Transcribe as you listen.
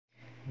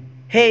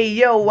Hey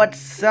yo,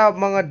 what's up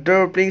mga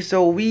derplings?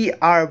 So we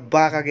are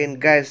back again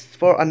guys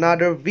for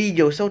another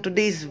video. So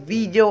today's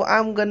video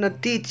I'm gonna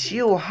teach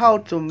you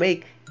how to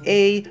make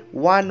a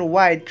 1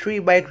 wide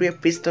 3x3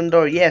 piston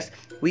door. Yes,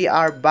 we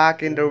are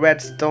back in the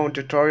redstone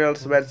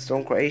tutorials,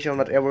 redstone creation,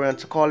 whatever you want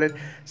to call it.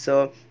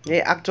 So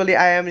yeah, actually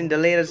I am in the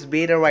latest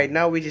beta right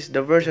now, which is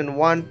the version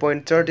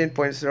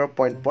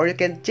 1.13.0.4. You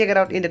can check it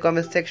out in the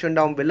comment section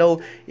down below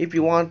if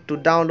you want to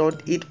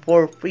download it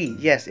for free.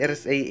 Yes, it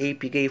is a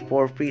APK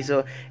for free.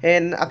 So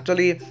and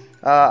actually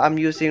I'm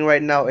using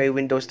right now a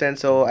Windows 10,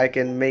 so I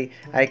can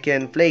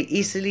play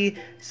easily.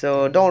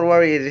 So don't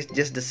worry, it is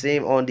just the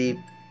same on the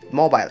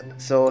mobile.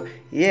 So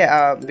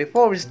yeah,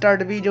 before we start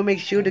the video, make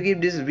sure to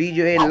give this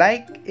video a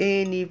like,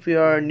 and if you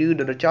are new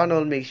to the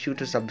channel, make sure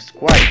to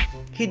subscribe,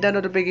 hit the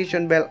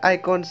notification bell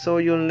icon so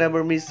you'll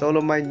never miss all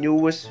of my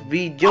newest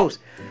videos.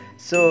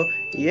 So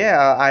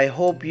yeah, I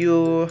hope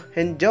you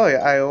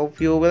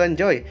will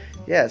enjoy.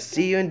 Yeah,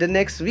 see you in the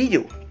next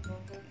video.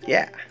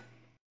 Yeah.